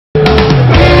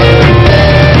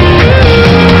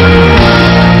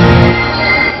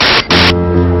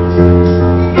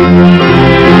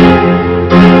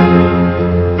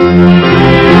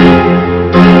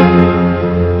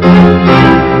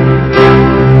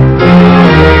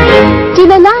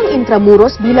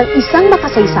Intramuros bilang isang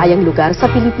makasaysayang lugar sa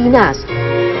Pilipinas.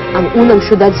 Ang unang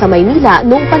syudad sa Maynila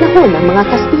noong panahon ng mga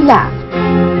Kastila.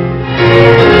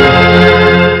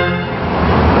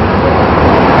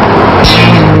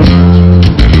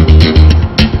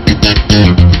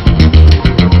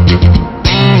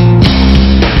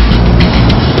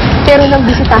 Pero nang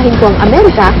bisitahin ko ang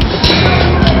Amerika,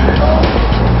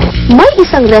 may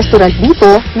isang restaurant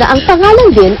dito na ang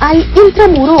pangalan din ay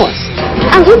Intramuros.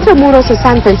 Ang Intramuros sa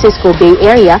San Francisco Bay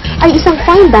Area ay isang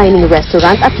fine dining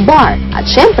restaurant at bar. At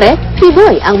syempre,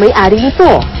 Pinoy ang may-ari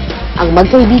nito. Ang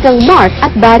magkaibigang Mark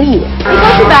at Barry.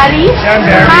 Ikaw si Barry?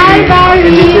 Hi,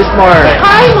 Barry! This is Mark.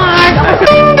 Hi, Mark!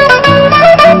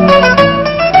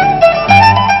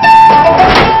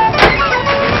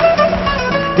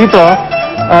 Dito,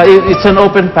 it's an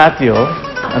open patio.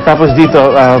 At tapos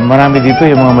dito, marami dito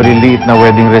yung mga maliliit na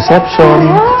wedding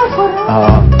reception.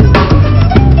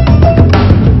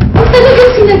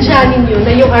 Talagang sinadya ninyo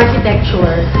na yung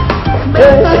architecture, may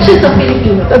touches of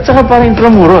Filipino. At saka parang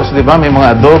Intramuros, di ba? May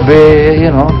mga adobe, you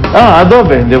know.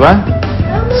 Adobe, di ba?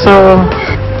 So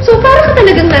parang ka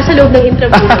talagang nasa loob ng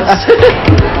Intramuros.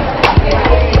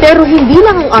 Pero hindi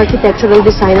lang ang architectural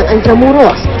design ng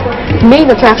Intramuros.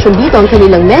 Main attraction dito ang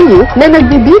kanilang menu na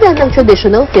nagbibida ng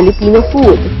traditional Filipino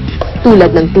food.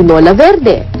 Tulad ng Tinola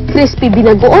verde, crispy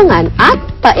binagoongan at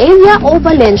paella o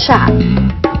Valencia.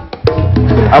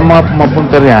 Ang mga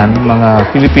pumapunta riyan,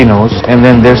 mga Filipinos, and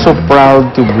then they're so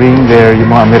proud to bring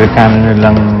yung mga Amerikano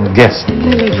nilang guest.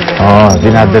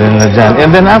 Dinadala nila dyan.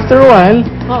 And then after a while,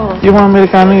 yung mga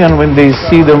Amerikano yan, when they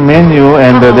see the menu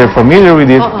and they're familiar with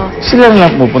it, sila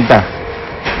na lang pupunta.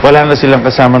 Wala na silang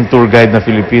kasamang tour guide na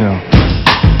Filipino.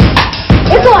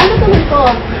 Ito, ano naman to?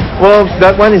 Well,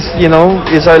 that one is,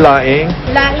 is our laing.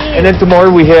 Laing. And then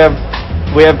tomorrow we have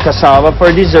cassava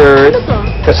for dessert. Ano to?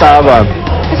 Cassava.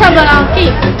 Kasama ang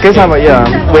cake. Cassava, yeah.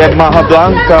 We have maja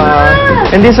blanca.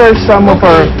 And these are some of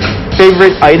our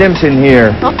favorite items in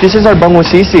here. This is our bangus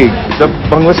sisig. The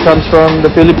bangus comes from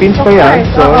the Philippines pa yan.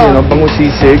 So, bangus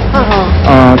sisig.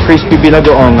 Crispy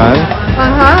binagoongan.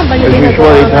 As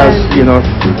usual, it has,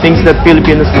 things that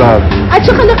Filipinos love. At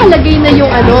saka nakalagay na yung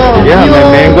Yeah,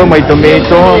 yung... may mango, may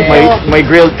tomato, may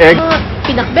grilled egg.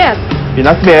 Pinakbet.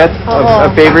 Pinakbet,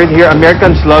 a favorite here.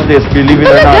 Americans love this, believe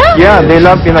it or not. Yeah, they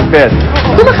love pinakbet.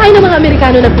 Kumakain ng mga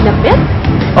Amerikano ng pinakbet?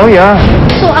 Oh, yeah.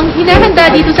 So, ang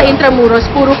hinahanda dito sa Intramuros,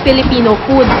 puro Filipino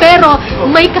food. Pero,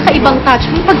 may kakaibang touch.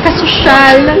 May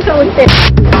pagkasosyal ng kaunti.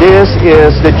 This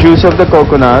is the juice of the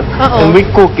coconut. And we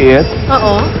cook it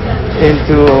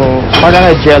into parang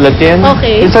a gelatin.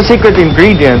 Okay. It's a secret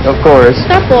ingredient, of course.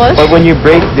 Tapos? But when you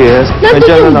break this,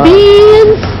 nandun yung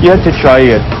beans. You have to try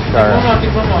it, Sarah.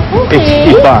 Okay.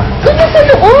 It's iba. Ano sa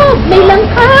loob? May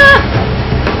langka.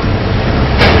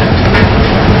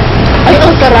 Ay,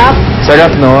 ang sarap.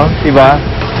 Sarap, no? Iba?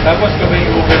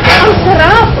 Ang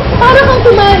sarap. Parang kang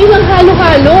kumain ng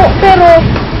halo-halo. Pero,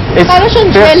 parang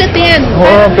siyang gelatin.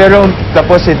 Pero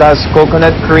tapos it has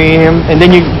coconut cream. And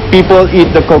then people eat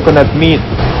the coconut meat.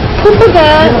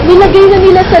 Kumbaga, nilagay na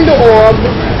nila sa loob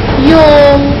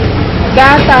yung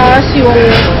gatas, yung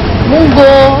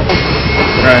munggo.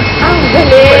 Right. Ang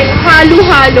galing.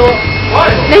 Halo-halo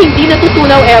na hindi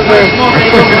natutunaw ever.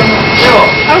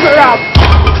 Ang sarap.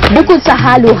 Bukod sa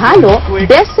halo-halo,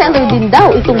 bestseller din daw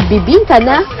itong bibingka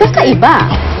na kakaiba.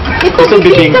 Ito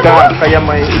bibingka, kaya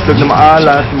may itlog na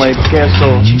maalat, may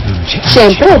keso.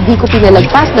 Siyempre, di ko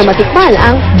pinalagpas na matikman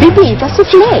ang bibingka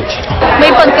soufflé.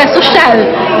 May pagkasosyal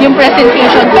yung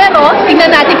presentation, pero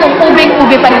tingnan natin kung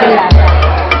ubing-ubi pa rin nila.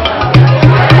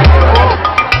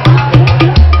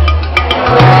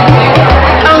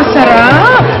 Ang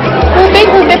sarap!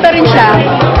 Ubing-ubi pa rin siya,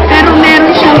 pero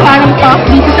meron siyang parang puff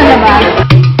dito sa labas.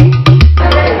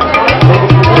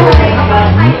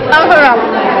 Ang sarap!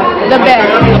 The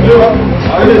best!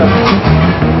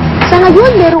 Sa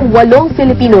ngayon, merong 8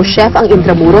 Filipino chef ang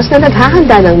Intramuros na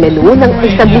naghahanda ng menu ng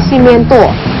establisimento.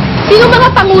 Sino mga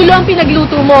pangulo ang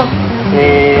pinagluto mo?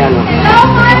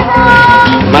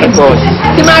 Marcos.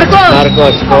 Si Marcos?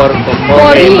 Marcos,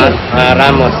 Cory.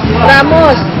 Ramos.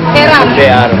 Ramos. Erap.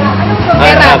 Erap.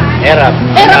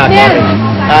 Erap din.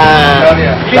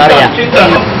 Daria.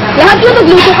 Lahat yun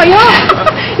nagluto kayo?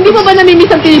 Hindi mo ba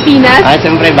namimiss ang Pilipinas?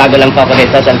 Siyempre, bago lang po ako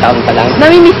dito, isang taon pa lang.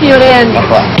 Namimiss niyo rin?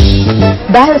 Opo.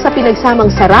 Dahil sa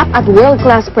pinagsamang sarap at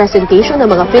world-class presentation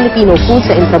ng mga Filipino food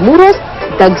sa Intramuros,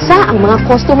 dagsa ang mga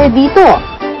customer dito.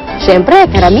 Siyempre,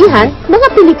 karamihan, mga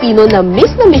Pilipino na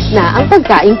miss na ang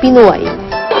pagkaing Pinoy.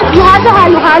 You had the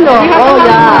halo-halo. Oh,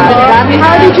 yeah.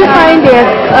 How did you find it?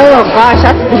 Oh, gosh,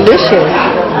 that's delicious.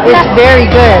 It's very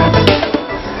good.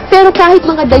 Pero kahit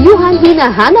mga dayuhan,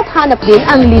 hinahanap-hanap din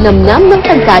ang linamnam ng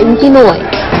pagkaing Pinoy.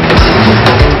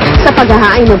 Sa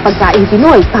paghahain ng pagkain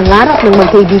Pinoy, pangarap ng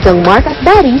magkaibigang Mark at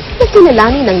Barry na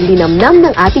kilalanin ang linamnam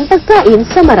ng ating pagkain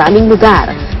sa maraming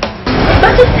lugar.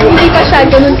 Bakit hindi pa siya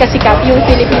ganun kasikat yung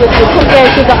Filipino food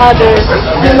compared to the other,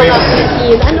 yung mga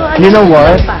Philippine? Ano You know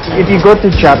what? If you go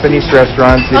to Japanese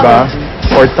restaurants, di ba?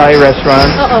 Or Thai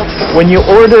restaurants, when you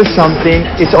order something,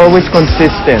 it's always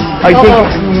consistent. I think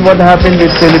what happened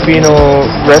with Filipino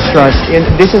restaurants,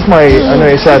 this is my,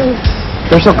 is that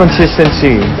there's a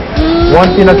consistency.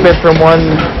 One pinakbet from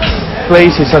one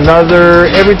place is another,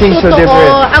 everything's so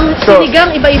different. Ang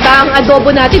sinigang, iba-iba. Ang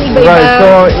adobo natin, iba-iba. Right,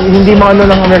 so hindi maano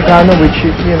ng Amerikano, which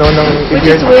is, Which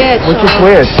is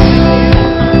weird.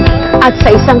 At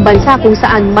sa isang bansa kung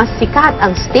saan mas sikat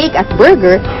ang steak at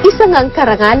burger, isang ang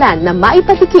karangalan na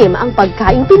maipatikim ang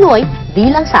pagkaing Pinoy di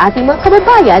lang sa ating mga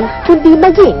kababayan, kundi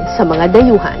maging sa mga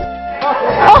dayuhan.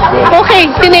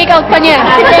 Okay, tinake out pa niya.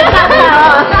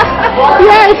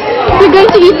 Yes, you're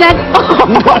going to eat that.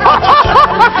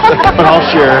 But I'll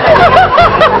share.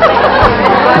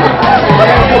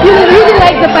 You really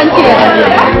like the pancit.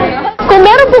 Kung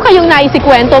meron po kayong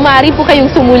naisikwento, maaari po kayong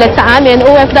sumulat sa amin,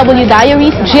 OFW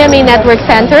Diaries, GMA Network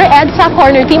Center, EDSA,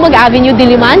 Corner Timog Avenue,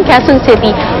 Diliman, Quezon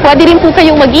City. Pwede rin po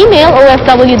kayong mag-email,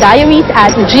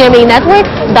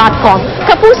 ofwdiaries@gmanetwork.com.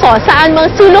 Kapuso, saan mang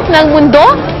sulok ng mundo,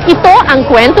 ito ang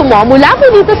kwento mo. Mula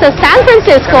po dito sa San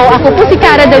Francisco, ako po si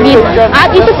Cara David, at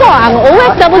ito po ang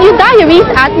OFW Diaries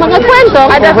at mga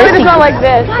kwento overseas. like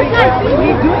this.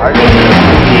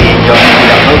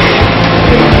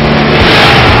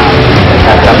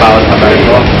 Nagtatrabaho sa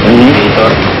barko,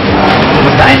 editor.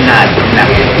 Kumustahin natin na.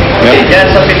 Okay, dyan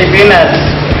sa Pilipinas,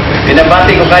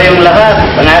 binabati ko kayong lahat,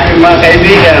 ang ating mga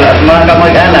kaibigan at mga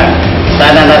kamag-anak.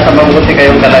 Sana nasa mabuti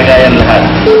kayong kalagayan lahat.